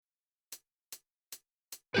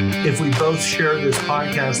if we both share this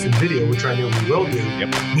podcast and video, which I know we will do,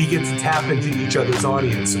 we get to tap into each other's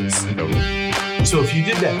audiences. So if you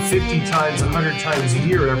did that 50 times, 100 times a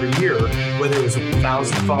year, every year, whether it was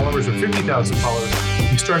 1,000 followers or 50,000 followers,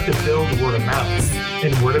 you start to build word of mouth,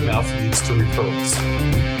 and word of mouth leads to referrals.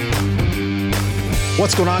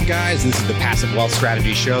 What's going on, guys? This is the Passive Wealth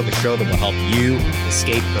Strategy Show, the show that will help you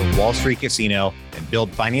escape the Wall Street casino and build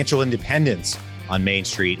financial independence on Main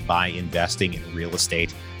Street by investing in real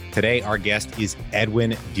estate. Today, our guest is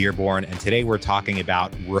Edwin Dearborn, and today we're talking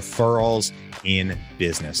about referrals in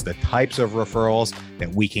business, the types of referrals that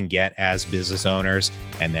we can get as business owners,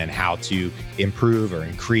 and then how to improve or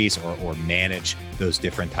increase or manage those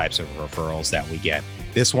different types of referrals that we get.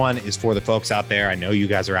 This one is for the folks out there. I know you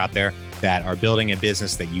guys are out there that are building a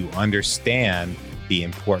business that you understand the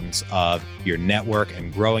importance of your network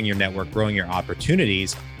and growing your network, growing your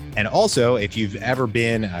opportunities. And also, if you've ever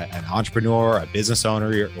been an entrepreneur, a business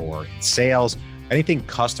owner, or in sales, anything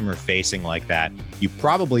customer facing like that, you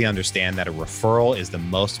probably understand that a referral is the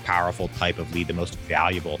most powerful type of lead, the most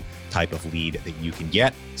valuable type of lead that you can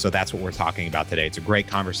get. So that's what we're talking about today. It's a great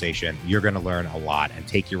conversation. You're going to learn a lot and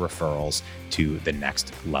take your referrals to the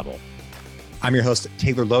next level. I'm your host,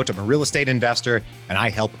 Taylor Loht. I'm a real estate investor, and I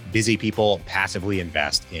help busy people passively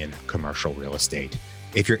invest in commercial real estate.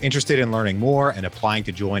 If you're interested in learning more and applying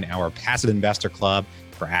to join our Passive Investor Club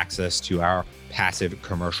for access to our passive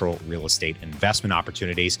commercial real estate investment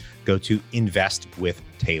opportunities, go to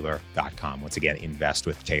investwithtaylor.com. Once again,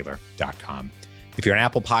 investwithtaylor.com. If you're an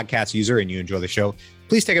Apple Podcasts user and you enjoy the show,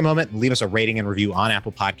 please take a moment and leave us a rating and review on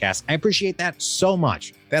Apple Podcasts. I appreciate that so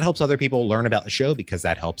much. That helps other people learn about the show because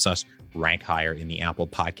that helps us rank higher in the Apple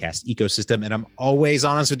Podcast ecosystem. And I'm always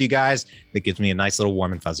honest with you guys. That gives me a nice little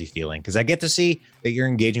warm and fuzzy feeling because I get to see that you're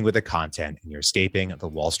engaging with the content and you're escaping the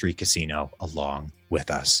Wall Street casino along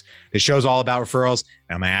with us. This show's all about referrals,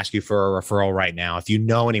 and I'm going to ask you for a referral right now. If you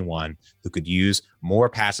know anyone who could use more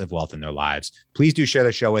passive wealth in their lives, please do share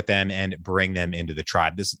the show with them and bring them into the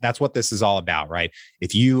tribe. That's what this is all about, right?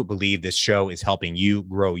 If you believe this show is helping you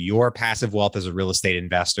grow your passive wealth as a real estate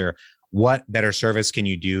investor, what better service can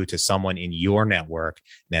you do to someone in your network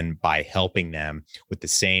than by helping them with the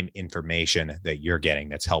same information that you're getting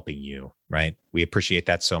that's helping you, right? We appreciate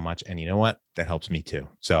that so much. And you know what? That helps me too.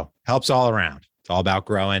 So helps all around. It's all about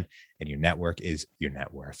growing, and your network is your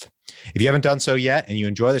net worth. If you haven't done so yet and you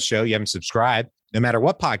enjoy the show, you haven't subscribed, no matter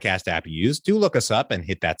what podcast app you use, do look us up and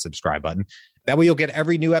hit that subscribe button. That way you'll get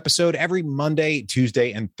every new episode every Monday,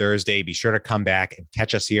 Tuesday, and Thursday. Be sure to come back and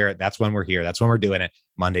catch us here. That's when we're here. That's when we're doing it,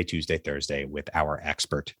 Monday, Tuesday, Thursday, with our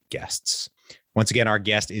expert guests. Once again, our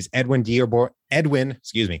guest is Edwin Dearborn. Edwin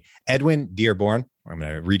Dearborn. I'm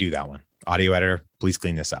going to redo that one. Audio editor, please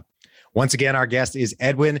clean this up. Once again, our guest is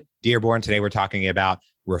Edwin Dearborn. Today, we're talking about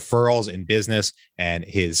referrals in business and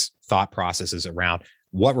his thought processes around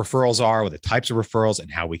what referrals are, what the types of referrals,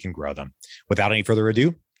 and how we can grow them. Without any further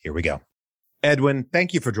ado, here we go. Edwin,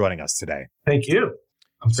 thank you for joining us today. Thank you.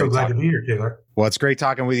 I'm so glad to be here, Taylor. Well, it's great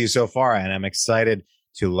talking with you so far, and I'm excited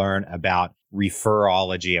to learn about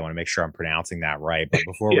referrology. I want to make sure I'm pronouncing that right. But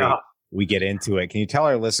before we get into it, can you tell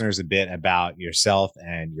our listeners a bit about yourself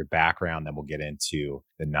and your background? Then we'll get into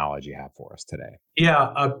the knowledge you have for us today.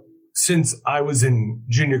 Yeah. Since I was in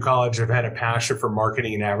junior college, I've had a passion for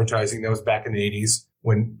marketing and advertising. That was back in the 80s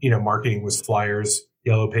when, marketing was flyers,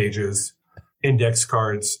 yellow pages, index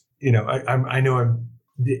cards. I know I'm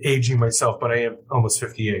aging myself, but I am almost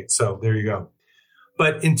 58. So there you go.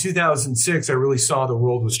 But in 2006, I really saw the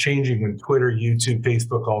world was changing when Twitter, YouTube,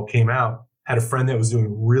 Facebook all came out. Had a friend that was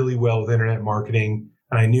doing really well with internet marketing,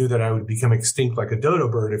 and I knew that I would become extinct like a dodo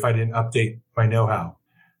bird if I didn't update my know-how.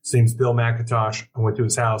 His name's Bill McIntosh. I went to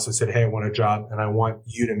his house. I said, hey, I want a job, and I want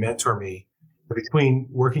you to mentor me. But between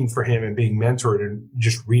working for him and being mentored and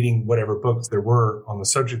just reading whatever books there were on the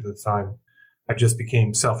subject at the time, I just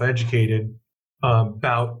became self-educated.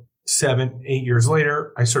 About 7-8 years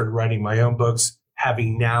later, I started writing my own books,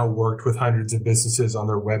 having now worked with hundreds of businesses on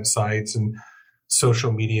their websites and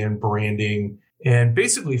social media and branding, and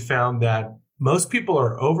basically found that most people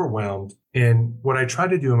are overwhelmed. And what I try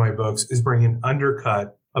to do in my books is bring an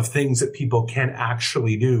undercut of things that people can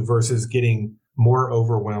actually do versus getting more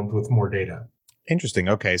overwhelmed with more data. Interesting.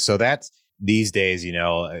 Okay. So that's these days,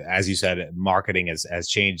 as you said, marketing has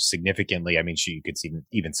changed significantly. I mean, you could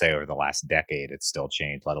even say over the last decade, it's still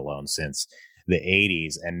changed, let alone since the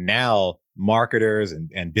 80s. And now marketers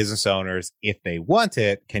and business owners, if they want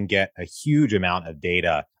it, can get a huge amount of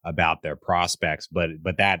data about their prospects. But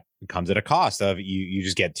that comes at a cost of you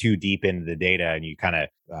just get too deep into the data and you kind of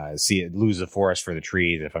lose the forest for the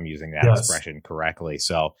trees, if I'm using that expression correctly.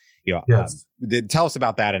 So, tell us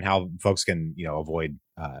about that and how folks can, avoid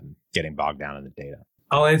getting bogged down in the data?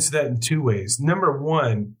 I'll answer that in two ways. Number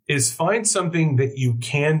one is find something that you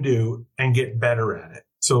can do and get better at it.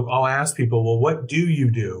 So I'll ask people, well, what do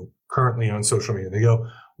you do currently on social media? They go,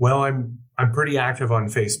 well, I'm pretty active on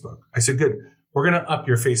Facebook. I said, good. We're going to up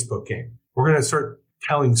your Facebook game. We're going to start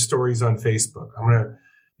telling stories on Facebook. I'm going to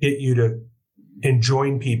get you to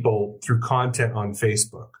join people through content on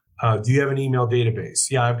Facebook. Do you have an email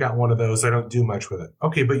database? Yeah, I've got one of those. I don't do much with it.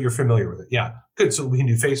 Okay, but you're familiar with it. Yeah, good. So we can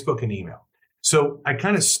do Facebook and email. So I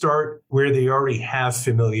kind of start where they already have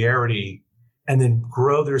familiarity and then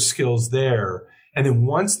grow their skills there. And then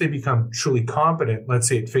once they become truly competent, let's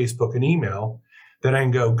say at Facebook and email, then I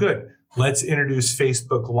can go, good, let's introduce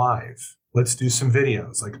Facebook Live. Let's do some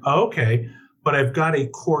videos. Like, oh, okay, but I've got a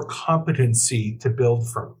core competency to build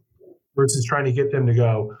from versus trying to get them to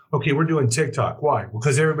go, okay, we're doing TikTok. Why?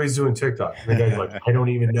 Because everybody's doing TikTok. The guy's like, I don't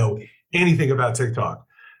even know anything about TikTok.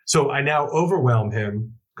 So I now overwhelm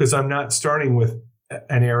him because I'm not starting with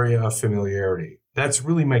an area of familiarity. That's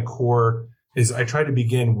really my core is I try to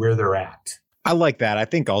begin where they're at. I like that. I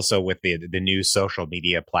think also with the new social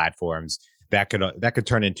media platforms, that could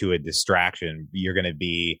turn into a distraction. You're going to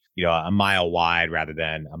be, a mile wide rather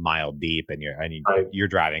than a mile deep, and you're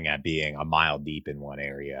driving at being a mile deep in one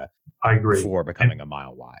area. I agree. Before becoming a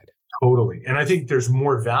mile wide. Totally. And I think there's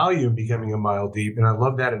more value in becoming a mile deep. And I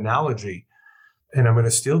love that analogy. And I'm going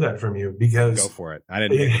to steal that from you because go for it. I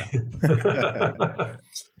didn't pick it up.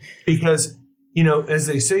 Because, as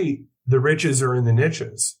they say, the riches are in the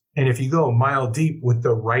niches. And if you go a mile deep with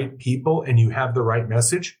the right people and you have the right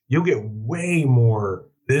message, you'll get way more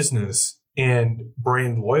business and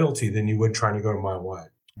brand loyalty than you would trying to go a mile wide.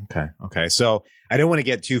 Okay. So I don't want to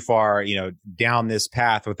get too far, down this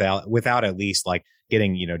path without at least like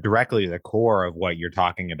getting, directly to the core of what you're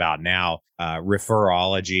talking about now,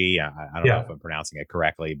 referrology. I don't know if I'm pronouncing it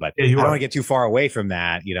correctly, but I don't want to get too far away from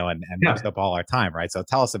that, and mess up all our time, right? So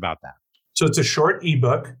tell us about that. So it's a short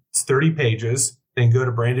ebook. It's 30 pages. Then go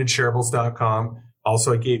to brandedshareables.com.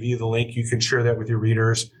 Also, I gave you the link. You can share that with your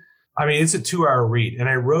readers. I mean, it's a 2-hour read. And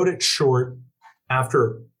I wrote it short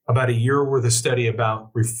after about a year worth of study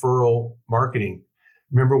about referral marketing.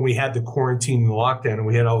 Remember, we had the quarantine and the lockdown and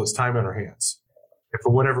we had all this time on our hands. And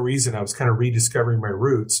for whatever reason, I was kind of rediscovering my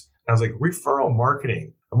roots. I was like, referral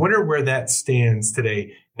marketing. I wonder where that stands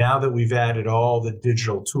today now that we've added all the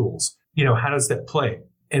digital tools. How does that play?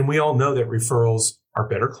 And we all know that referrals are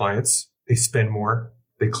better clients. They spend more,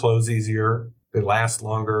 they close easier, they last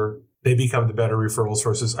longer, they become the better referral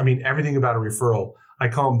sources. I mean, everything about a referral, I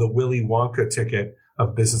call them the Willy Wonka ticket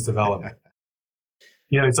of business development.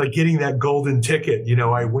 It's like getting that golden ticket,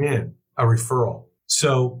 I win a referral.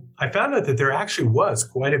 So I found out that there actually was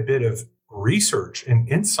quite a bit of research and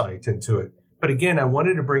insight into it. But again, I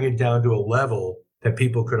wanted to bring it down to a level that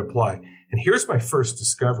people could apply. And here's my first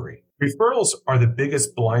discovery. Referrals are the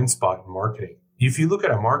biggest blind spot in marketing. If you look at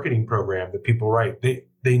a marketing program that people write,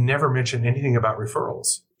 they never mention anything about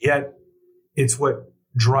referrals. Yet it's what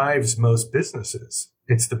drives most businesses.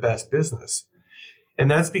 It's the best business. And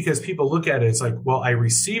that's because people look at it as like, well, I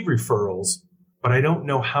receive referrals, but I don't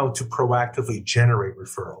know how to proactively generate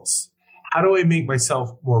referrals. How do I make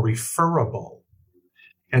myself more referable?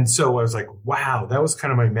 And so I was like, wow, that was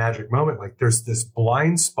kind of my magic moment. Like there's this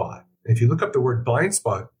blind spot. If you look up the word blind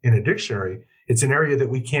spot in a dictionary, it's an area that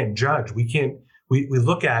we can't judge. We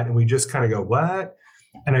look at and we just kind of go, what?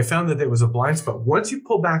 And I found that there was a blind spot. Once you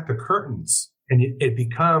pull back the curtains and it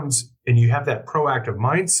becomes, and you have that proactive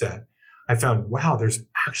mindset, I found, wow, there's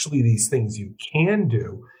actually these things you can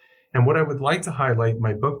do. And what I would like to highlight in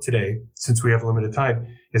my book today, since we have limited time,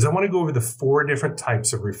 is I want to go over the 4 different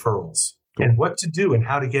types of referrals and what to do and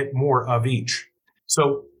how to get more of each.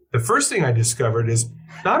 So the first thing I discovered is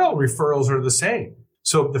not all referrals are the same.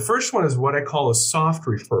 So the first one is what I call a soft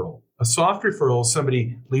referral. A soft referral is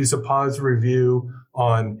somebody leaves a positive review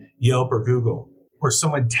on Yelp or Google, or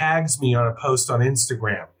someone tags me on a post on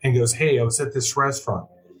Instagram and goes, hey, I was at this restaurant.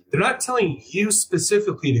 They're not telling you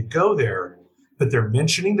specifically to go there, but they're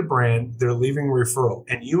mentioning the brand, they're leaving a referral.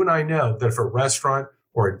 And you and I know that if a restaurant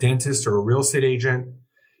or a dentist or a real estate agent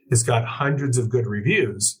has got hundreds of good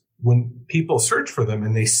reviews, when people search for them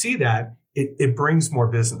and they see that, it brings more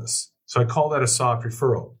business. So I call that a soft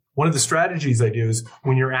referral. One of the strategies I do is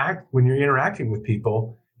when you're interacting with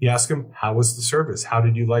people, you ask them, how was the service? How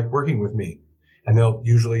did you like working with me? And they'll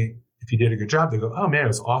usually, if you did a good job, they'll go, oh man, it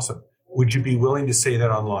was awesome. Would you be willing to say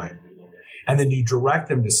that online? And then you direct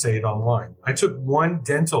them to say it online. I took one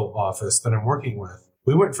dental office that I'm working with.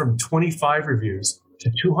 We went from 25 reviews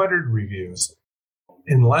to 200 reviews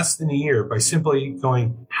in less than a year by simply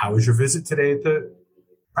going, how was your visit today at the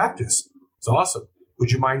practice? It's awesome.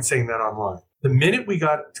 Would you mind saying that online? The minute we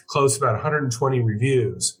got to close about 120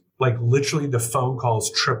 reviews, like literally the phone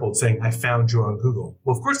calls tripled saying, I found you on Google.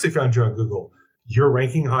 Well, of course they found you on Google. You're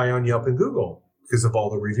ranking high on Yelp and Google because of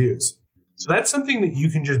all the reviews. So that's something that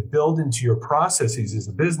you can just build into your processes as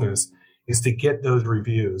a business, is to get those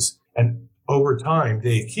reviews. And over time,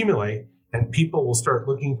 they accumulate and people will start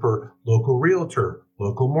looking for local realtor,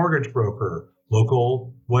 local mortgage broker,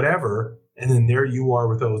 local whatever. And then there you are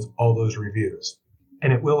with all those reviews.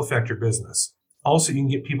 And it will affect your business. Also, you can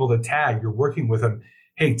get people to tag. You're working with them.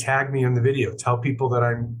 Hey, tag me in the video. Tell people that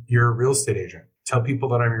I'm your real estate agent. Tell people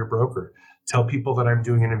that I'm your broker. Tell people that I'm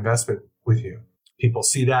doing an investment with you. People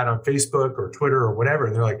see that on Facebook or Twitter or whatever.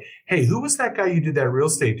 And they're like, hey, who was that guy you did that real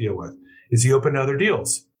estate deal with? Is he open to other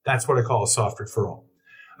deals? That's what I call a soft referral.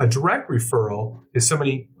 A direct referral is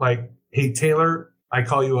somebody like, hey, Taylor, I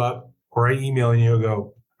call you up or I email you and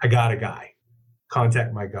go, I got a guy.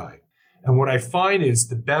 Contact my guy. And what I find is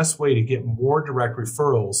the best way to get more direct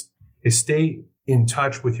referrals is stay in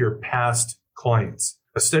touch with your past clients.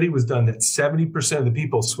 A study was done that 70% of the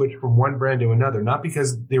people switched from one brand to another, not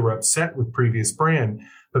because they were upset with previous brand,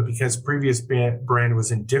 but because previous brand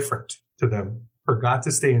was indifferent to them, forgot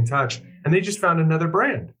to stay in touch, and they just found another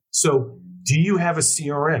brand. So do you have a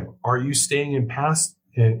CRM? Are you staying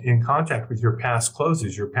in contact with your past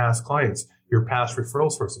closes, your past clients, your past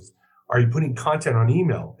referral sources? Are you putting content on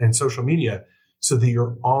email and social media so that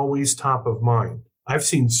you're always top of mind? I've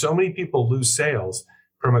seen so many people lose sales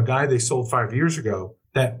from a guy they sold 5 years ago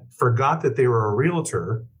that forgot that they were a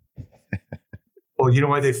realtor. Well, you know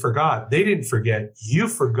why they forgot? They didn't forget. You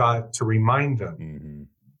forgot to remind them. Mm-hmm.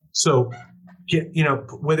 So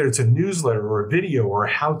whether it's a newsletter or a video or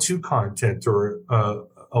how-to content or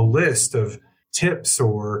a list of tips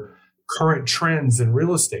or current trends in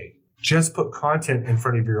real estate, just put content in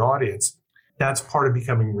front of your audience. That's part of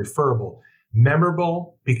becoming referable.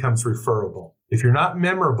 Memorable becomes referable. If you're not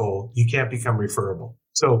memorable, you can't become referable.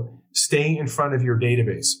 So stay in front of your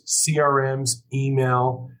database, CRMs,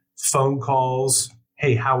 email, phone calls.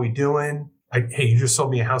 Hey, how we doing? Hey, you just sold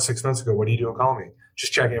me a house 6 months ago. What are you doing? Call me.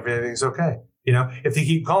 Just checking if everything's okay. If they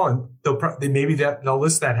keep calling, they'll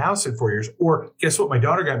list that house in 4 years. Or guess what? My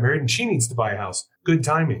daughter got married and she needs to buy a house. Good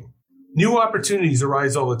timing. New opportunities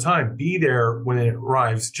arise all the time. Be there when it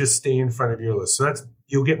arrives. Just stay in front of your list. So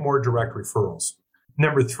you'll get more direct referrals.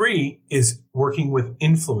 Number 3 is working with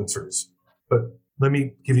influencers. But let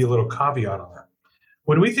me give you a little caveat on that.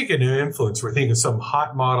 When we think of an influencer, we think of some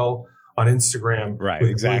hot model on Instagram. Right,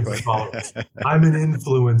 exactly. I'm an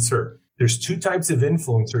influencer. There's 2 types of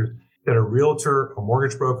influencers that a realtor, a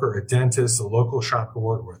mortgage broker, a dentist, a local shop can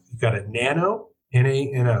work with. You've got a nano,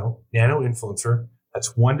 N-A-N-O, nano influencer.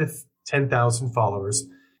 That's 1 to 10,000 followers.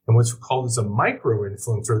 And what's called as a micro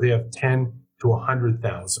influencer, they have 10 to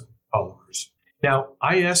 100,000 followers. Now,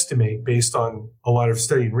 I estimate based on a lot of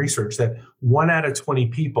study and research that 1 out of 20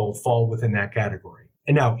 people fall within that category.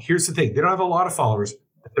 And now here's the thing. They don't have a lot of followers,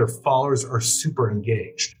 but their followers are super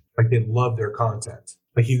engaged. Like they love their content.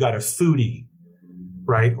 Like you got a foodie,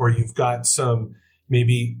 right? Or you've got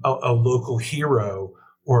maybe a local hero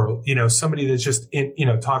or, somebody that's just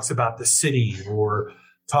talks about the city or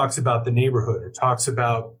talks about the neighborhood or talks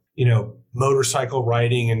about, motorcycle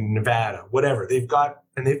riding in Nevada, whatever. They've got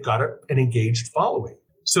an engaged following.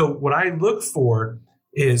 So what I look for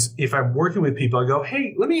is if I'm working with people, I go,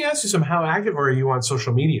 hey, let me ask you how active are you on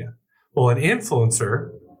social media? Well, an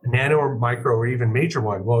influencer, a nano or micro or even major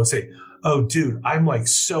one, will say, oh, dude, I'm like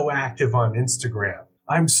so active on Instagram.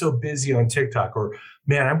 I'm so busy on TikTok, or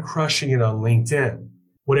man, I'm crushing it on LinkedIn,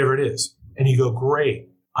 whatever it is. And you go, great.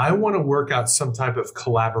 I want to work out some type of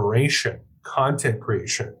collaboration, content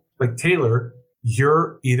creation. Like Taylor,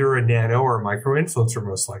 you're either a nano or a micro influencer,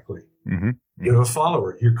 most likely. Mm-hmm. You have a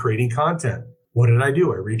follower. You're creating content. What did I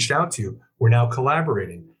do? I reached out to you. We're now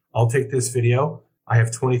collaborating. I'll take this video. I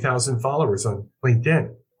have 20,000 followers on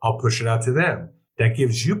LinkedIn. I'll push it out to them. That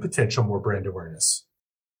gives you potential more brand awareness.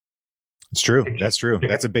 It's true. That's true.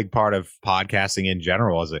 That's a big part of podcasting in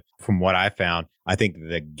general. From what I found, I think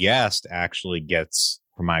the guest actually gets,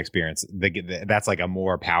 from my experience, that's like a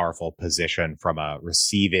more powerful position from a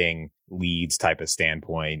receiving leads type of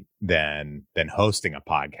standpoint than hosting a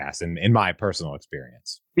podcast, in my personal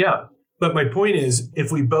experience. Yeah. But my point is,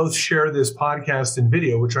 if we both share this podcast and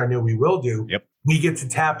video, which I know we will do, yep, we get to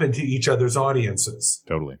tap into each other's audiences.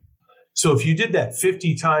 Totally. So if you did that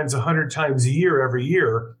 50 times, 100 times a year, every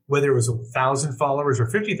year, whether it was 1,000 followers or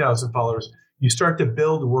 50,000 followers, you start to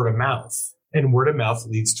build word of mouth, and word of mouth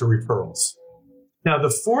leads to referrals. Now,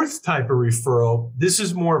 the 4th type of referral, this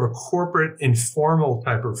is more of a corporate informal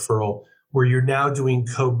type of referral where you're now doing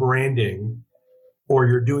co-branding or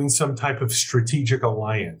you're doing some type of strategic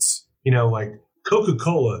alliance. like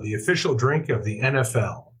Coca-Cola, the official drink of the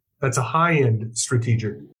NFL. That's a high-end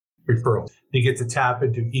strategic referral. They get to tap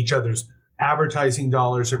into each other's advertising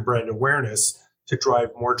dollars and brand awareness to drive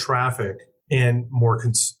more traffic and more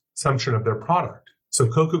consumption of their product. So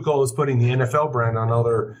Coca-Cola is putting the NFL brand on all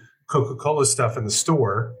their Coca-Cola stuff in the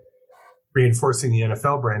store, reinforcing the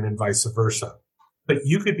NFL brand and vice versa. But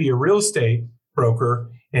you could be a real estate broker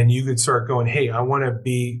and you could start going, hey, I want to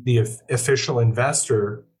be the official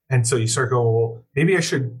investor. And so you start going, well, maybe I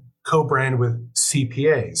should co-brand with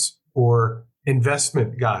CPAs or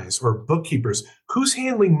investment guys or bookkeepers. Who's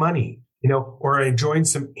handling money? Or I join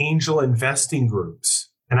some angel investing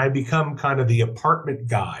groups and I become kind of the apartment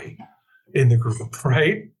guy in the group,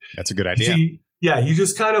 right? That's a good idea. You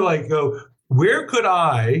just kind of like go, where could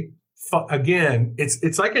I, again,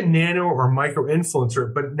 it's like a nano or micro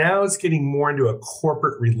influencer, but now it's getting more into a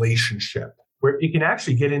corporate relationship where it can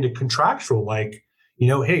actually get into contractual, like,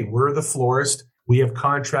 hey, we're the florist. We have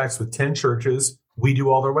contracts with 10 churches. We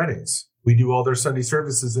do all their weddings. We do all their Sunday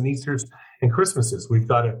services and Easters and Christmases. We've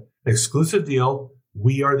got an exclusive deal.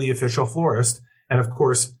 We are the official florist. And of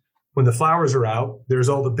course, when the flowers are out, there's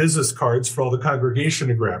all the business cards for all the congregation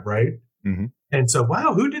to grab, right? Mm-hmm. And so,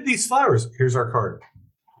 wow, who did these flowers? Here's our card,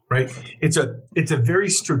 right? It's a very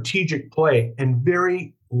strategic play and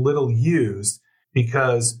very little used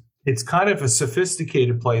because it's kind of a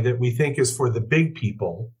sophisticated play that we think is for the big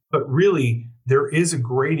people. But really, there is a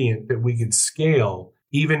gradient that we could scale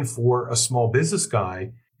even for a small business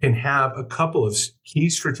guy and have a couple of key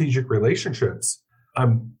strategic relationships.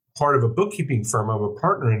 I'm part of a bookkeeping firm. I'm a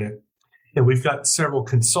partner in it. And we've got several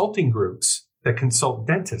consulting groups that consult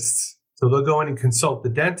dentists. So they'll go in and consult the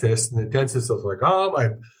dentist, and the dentist is like, oh, my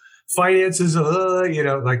finances,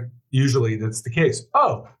 like usually that's the case.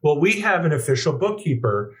 Oh, well, we have an official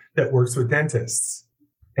bookkeeper that works with dentists.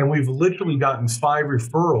 And we've literally gotten 5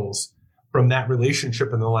 referrals from that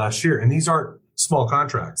relationship in the last year. And these aren't small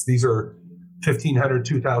contracts. These are $1,500,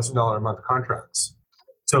 $2,000 a month contracts.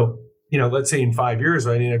 So, let's say in 5 years,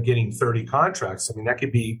 I ended up getting 30 contracts. I mean, that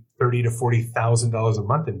could be $30,000 to $40,000 a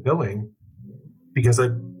month in billing because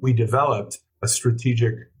we developed a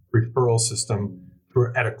strategic referral system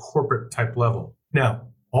at a corporate type level. Now,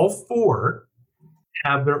 all 4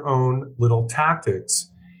 have their own little tactics.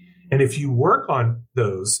 And if you work on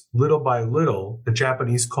those little by little, the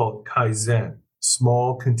Japanese call it Kaizen,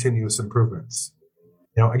 small continuous improvements.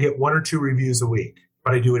 I get 1 or 2 reviews a week,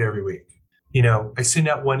 but I do it every week. I send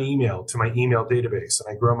out 1 email to my email database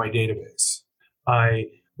and I grow my database. I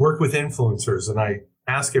work with influencers and I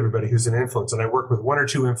ask everybody who's an influencer, and I work with 1 or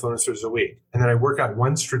 2 influencers a week. And then I work out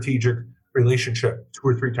 1 strategic relationship 2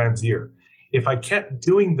 or 3 times a year. If I kept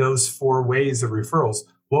doing those 4 ways of referrals,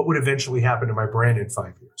 what would eventually happen to my brand in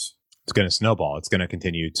 5 years? It's going to snowball. It's going to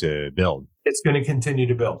continue to build. It's going to continue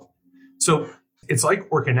to build. So it's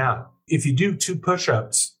like working out. If you do 2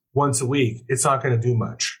 push-ups once a week, it's not going to do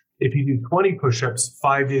much. If you do 20 push-ups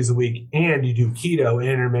 5 days a week and you do keto and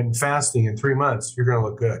intermittent fasting in 3 months, you're going to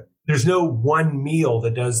look good. There's no one meal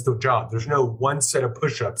that does the job. There's no one set of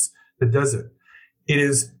push-ups that does it. It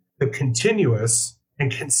is the continuous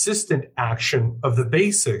and consistent action of the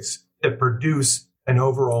basics that produce an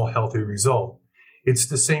overall healthy result. It's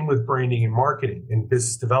the same with branding and marketing and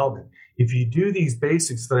business development. If you do these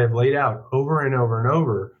basics that I've laid out over and over and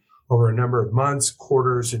over a number of months,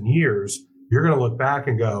 quarters, and years, you're going to look back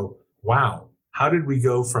and go, wow, how did we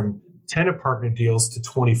go from 10 apartment deals to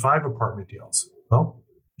 25 apartment deals? Well,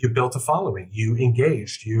 you built a following, you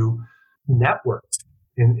engaged, you networked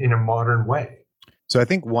in a modern way. So I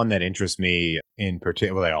think one that interests me in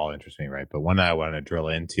particular, well, they all interest me, right? But one that I want to drill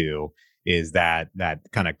into is that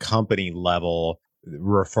kind of company level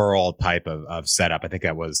referral type of setup. I think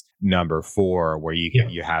that was number 4, where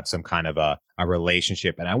you have some kind of a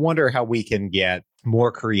relationship. And I wonder how we can get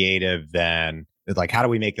more creative than, like, how do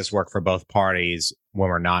we make this work for both parties when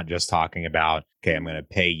we're not just talking about, okay, I'm going to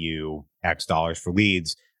pay you X dollars for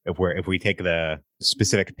leads. If we take the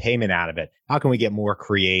specific payment out of it, how can we get more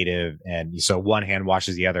creative? And so one hand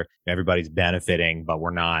washes the other, everybody's benefiting, but we're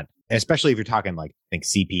not, especially if you're talking like, I think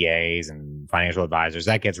CPAs and financial advisors,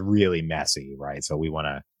 that gets really messy, right? So we want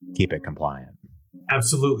to keep it compliant.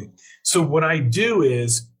 Absolutely. So what I do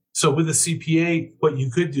is, so with a CPA, what you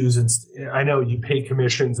could do is, I know you pay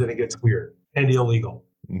commissions and it gets weird and illegal.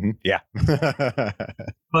 Mm-hmm. Yeah.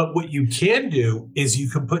 But what you can do is you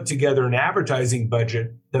can put together an advertising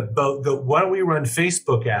budget that why don't we run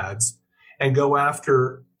Facebook ads and go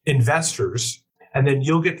after investors, and then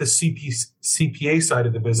you'll get the CPA side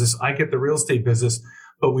of the business. I get the real estate business,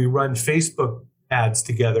 but we run Facebook ads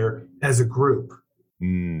together as a group,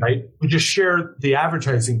 right? We just share the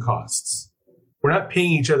advertising costs. we're not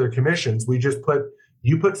paying each other commissions. We just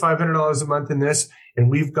you put $500 a month in this, and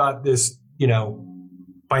we've got this,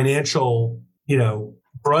 financial,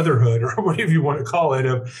 brotherhood or whatever you want to call it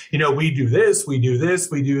of, we do this, we do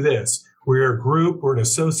this, we do this. We're a group, we're an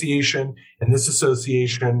association, and this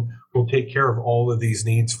association will take care of all of these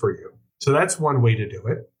needs for you. So that's one way to do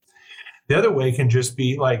it. The other way can just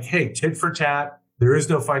be like, hey, tit for tat. There is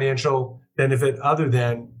no financial benefit other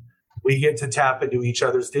than we get to tap into each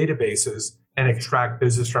other's databases and extract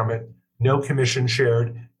business from it. No commission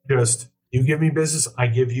shared. Just you give me business, I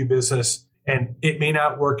give you business. And it may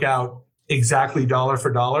not work out exactly dollar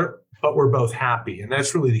for dollar, but we're both happy. And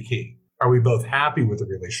that's really the key. Are we both happy with the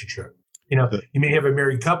relationship? You may have a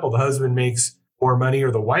married couple. The husband makes more money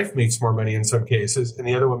or the wife makes more money in some cases, and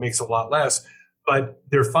the other one makes a lot less. But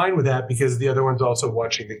they're fine with that because the other one's also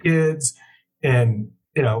watching the kids and,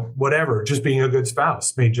 whatever. Just being a good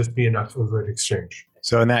spouse may just be enough of an exchange.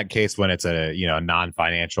 So in that case, when it's a,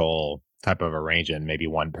 non-financial type of arrangement, maybe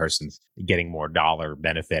one person's getting more dollar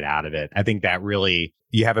benefit out of it. I think that really,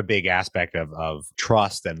 you have a big aspect of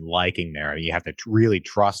trust and liking there. You have to really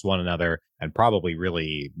trust one another and probably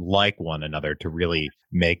really like one another to really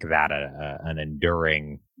make that an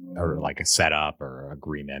enduring or like a setup or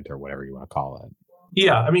agreement or whatever you want to call it.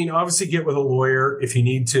 Yeah. I mean, obviously get with a lawyer if you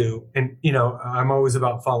need to. And, I'm always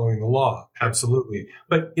about following the law. Absolutely.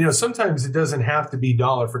 But, sometimes it doesn't have to be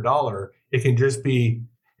dollar for dollar. It can just be,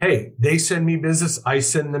 hey, they send me business. I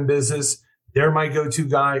send them business. They're my go-to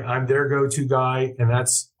guy. I'm their go-to guy. And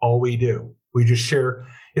that's all we do. We just share.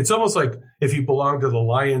 It's almost like if you belong to the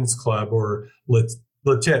Lions Club or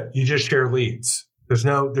Le Tip, you just share leads. There's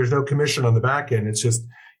no commission on the back end. It's just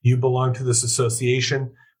you belong to this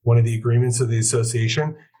association. One of the agreements of the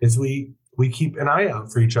association is we keep an eye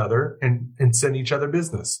out for each other and send each other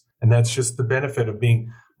business. And that's just the benefit of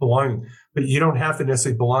being belonging. But you don't have to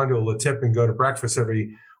necessarily belong to a Le Tip and go to breakfast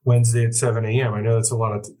every Wednesday at 7 a.m. I know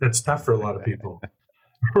that's tough for a lot of people,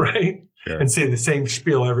 right? Sure. And say the same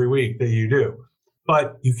spiel every week that you do.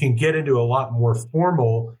 But you can get into a lot more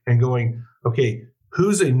formal and going, okay,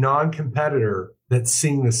 who's a non-competitor that's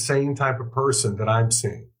seeing the same type of person that I'm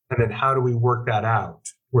seeing? And then how do we work that out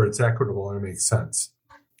where it's equitable and it makes sense?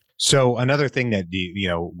 So another thing that,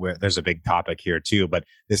 there's a big topic here too, but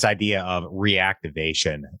this idea of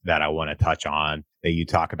reactivation that I want to touch on that you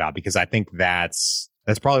talk about, because I think that's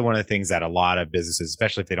probably one of the things that a lot of businesses,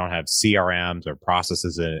 especially if they don't have CRMs or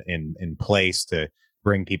processes in place to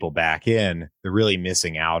bring people back in, they're really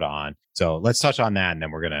missing out on. So let's touch on that, and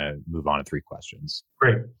then we're going to move on to 3 questions.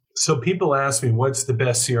 Great. So people ask me, what's the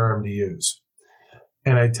best CRM to use?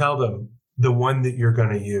 And I tell them the one that you're going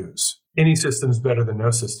to use. Any system's better than no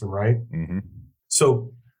system, right? Mm-hmm.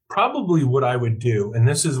 So probably what I would do, and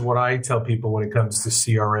this is what I tell people when it comes to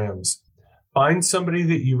CRMs, find somebody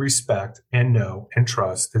that you respect and know and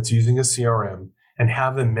trust that's using a CRM and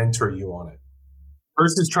have them mentor you on it.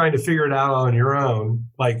 Versus trying to figure it out on your own.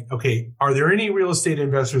 Like, okay, are there any real estate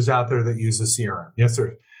investors out there that use a CRM? Yes,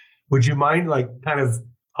 sir. Would you mind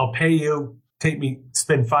I'll pay you,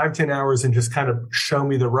 spend 5-10 hours and just kind of show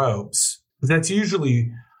me the ropes? That's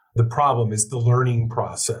usually the problem, is the learning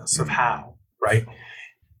process of how, right?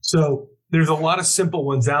 So there's a lot of simple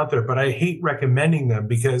ones out there, but I hate recommending them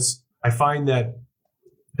because I find that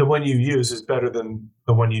the one you use is better than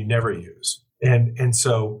the one you never use. And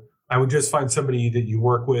so I would just find somebody that you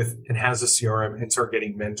work with and has a CRM and start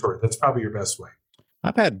getting mentored. That's probably your best way.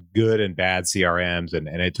 I've had good and bad CRMs, and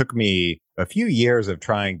it took me a few years of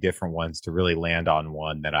trying different ones to really land on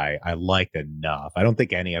one that I liked enough. I don't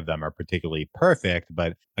think any of them are particularly perfect,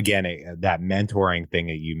 but again, that mentoring thing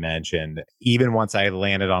that you mentioned, even once I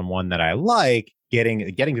landed on one that I like,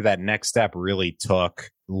 getting to that next step really took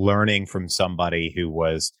learning from somebody who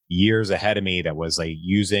was years ahead of me that was like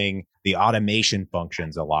using the automation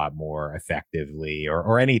functions a lot more effectively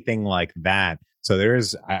or anything like that. So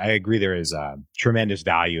I agree, there is tremendous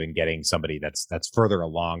value in getting somebody that's further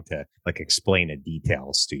along to like explain the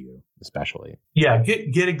details to you, especially. Yeah,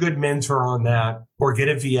 get a good mentor on that, or get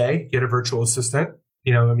a VA, get a virtual assistant.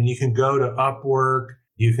 You can go to Upwork,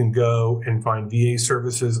 you can go and find VA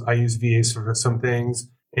services. I use VAs for some things,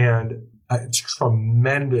 and it's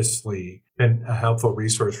tremendously been a helpful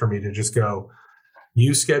resource for me to just go,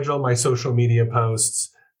 you schedule my social media posts,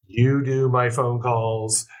 you do my phone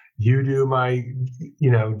calls, you do my,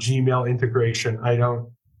 Gmail integration. I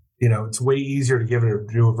don't, it's way easier to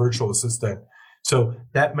do a virtual assistant. So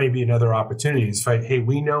that may be another opportunity. It's like, hey,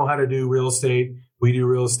 we know how to do real estate. We do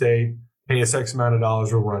real estate. Pay us X amount of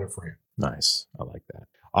dollars. We'll run it for you. Nice. I like that.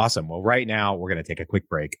 Awesome. Well, right now we're going to take a quick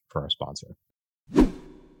break for our sponsor.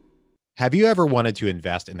 Have you ever wanted to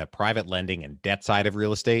invest in the private lending and debt side of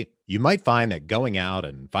real estate? You might find that going out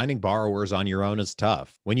and finding borrowers on your own is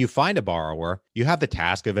tough. When you find a borrower, you have the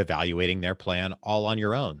task of evaluating their plan all on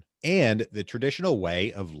your own. And the traditional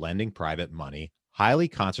way of lending private money highly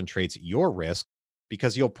concentrates your risk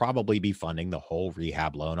because you'll probably be funding the whole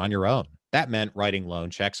rehab loan on your own. That meant writing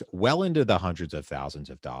loan checks well into the hundreds of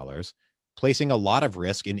thousands of dollars, placing a lot of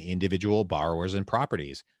risk in individual borrowers and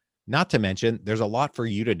properties. Not to mention, there's a lot for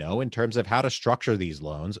you to know in terms of how to structure these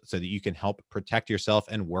loans so that you can help protect yourself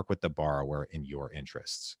and work with the borrower in your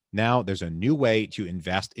interests. Now, there's a new way to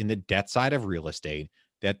invest in the debt side of real estate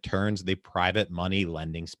that turns the private money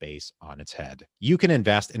lending space on its head. You can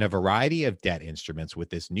invest in a variety of debt instruments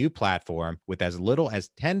with this new platform with as little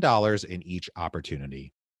as $10 in each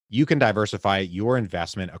opportunity. You can diversify your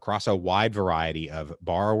investment across a wide variety of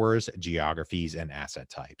borrowers, geographies, and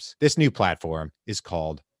asset types. This new platform is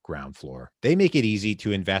called Ground Floor. They make it easy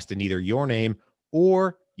to invest in either your name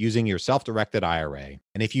or using your self-directed IRA.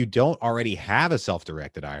 And if you don't already have a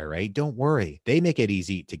self-directed IRA, don't worry. They make it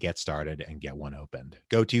easy to get started and get one opened.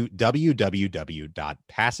 Go to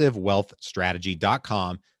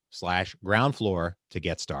www.passivewealthstrategy.com/groundfloor to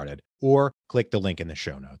get started, or click the link in the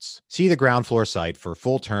show notes. See the Ground Floor site for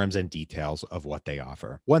full terms and details of what they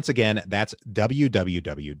offer. Once again, that's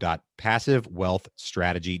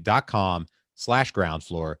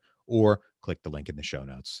www.passivewealthstrategy.com/groundfloor, or click the link in the show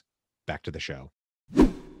notes. Back to the show. All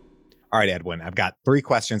right, Edwin, I've got 3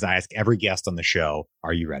 questions I ask every guest on the show.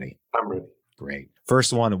 Are you ready? I'm ready. Great.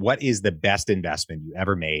 First one, what is the best investment you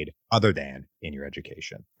ever made other than in your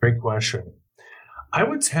education? Great question. I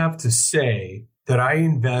would have to say that I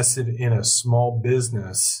invested in a small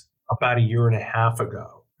business about 1.5 years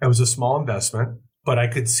ago. It was a small investment, but I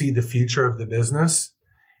could see the future of the business.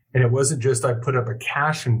 And it wasn't just I put up a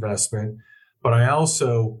cash investment, but I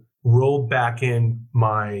also rolled back in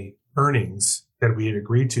my earnings that we had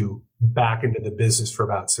agreed to back into the business for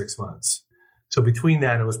about 6 months. So between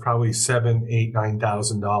that, it was probably $7,000, $8,000,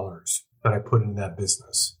 $9,000 that I put into that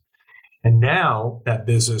business. And now that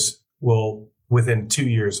business will, within 2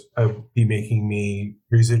 years, be making me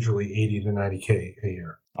residually 80 to 90K a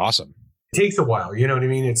year. Awesome. It takes a while. You know what I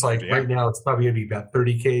mean? It's like right now, it's probably going to be about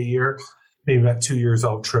 30K a year. Maybe about 2 years,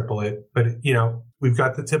 I'll triple it. But, we've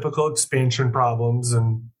got the typical expansion problems,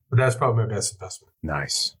 but that's probably my best investment.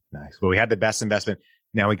 Nice. Well, we had the best investment.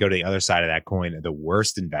 Now we go to the other side of that coin, the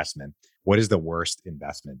worst investment. What is the worst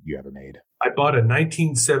investment you ever made? I bought a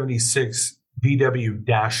 1976 VW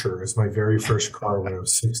Dasher as my very first car when I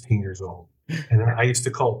was 16 years old. And I used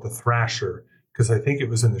to call it the Thrasher because I think it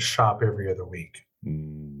was in the shop every other week.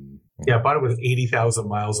 Yeah, I bought it with 80,000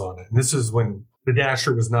 miles on it. And this is when the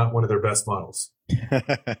Dasher was not one of their best models.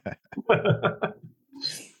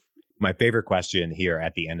 My favorite question here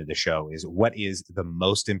at the end of the show is, what is the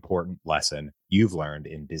most important lesson you've learned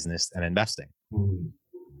in business and investing?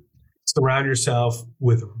 Surround yourself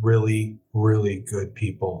with really, really good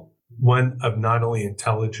people. One of not only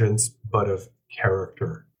intelligence, but of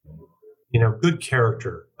character. Good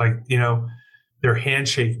character. Their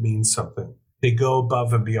handshake means something. They go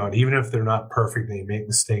above and beyond. Even if they're not perfect and they make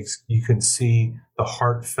mistakes, you can see the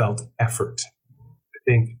heartfelt effort. I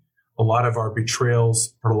think a lot of our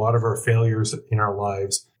betrayals or a lot of our failures in our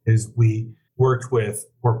lives is we worked with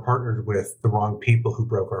or partnered with the wrong people who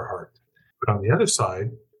broke our heart. But on the other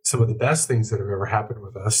side, some of the best things that have ever happened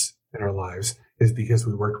with us in our lives is because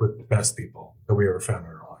we worked with the best people that we ever found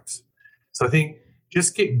in our lives. So I think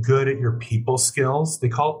just get good at your people skills. They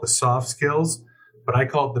call it the soft skills, but I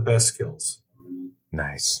call it the best skills.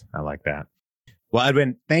 Nice. I like that. Well,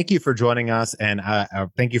 Edwin, thank you for joining us. And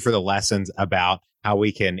thank you for the lessons about how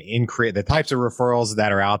we can increase the types of referrals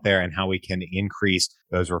that are out there and how we can increase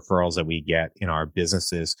those referrals that we get in our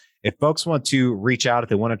businesses. If folks want to reach out, if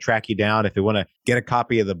they want to track you down, if they want to get a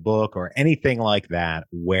copy of the book or anything like that,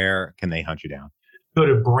 where can they hunt you down? Go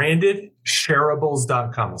to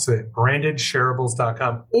brandedshareables.com. So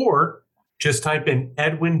brandedshareables.com, or just type in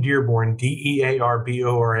Edwin Dearborn,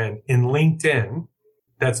 Dearborn, in LinkedIn.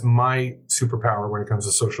 That's my superpower when it comes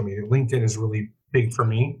to social media. LinkedIn is really big for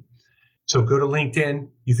me. So go to LinkedIn.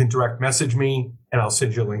 You can direct message me, and I'll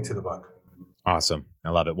send you a link to the book. Awesome.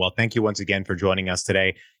 I love it. Well, thank you once again for joining us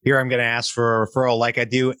today. Here, I'm going to ask for a referral like I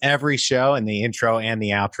do every show in the intro and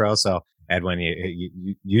the outro. So Edwin,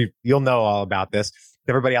 you'll know all about this.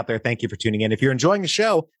 Everybody out there, thank you for tuning in. If you're enjoying the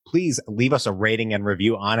show, please leave us a rating and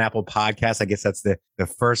review on Apple Podcasts. I guess that's the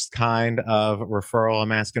first kind of referral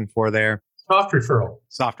I'm asking for there. Soft referral.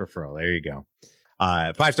 There you go.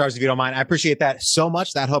 5 stars if you don't mind. I appreciate that so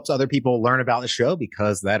much. That helps other people learn about the show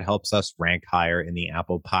because that helps us rank higher in the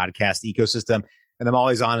Apple Podcast ecosystem. And I'm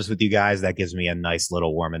always honest with you guys. That gives me a nice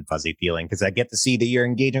little warm and fuzzy feeling because I get to see that you're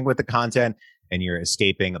engaging with the content and you're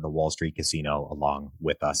escaping the Wall Street casino along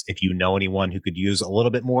with us. If you know anyone who could use a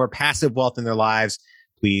little bit more passive wealth in their lives,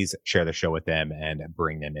 please share the show with them and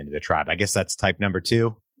bring them into the tribe. I guess that's type number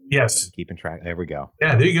 2. Yes. Keeping track. There we go.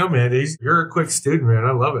 Yeah, there you go, man. You're a quick student, man.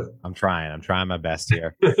 I love it. I'm trying my best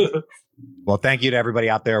here. Well, thank you to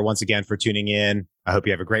everybody out there once again for tuning in. I hope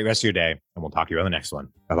you have a great rest of your day, and we'll talk to you on the next one.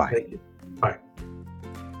 Bye-bye. Thank you.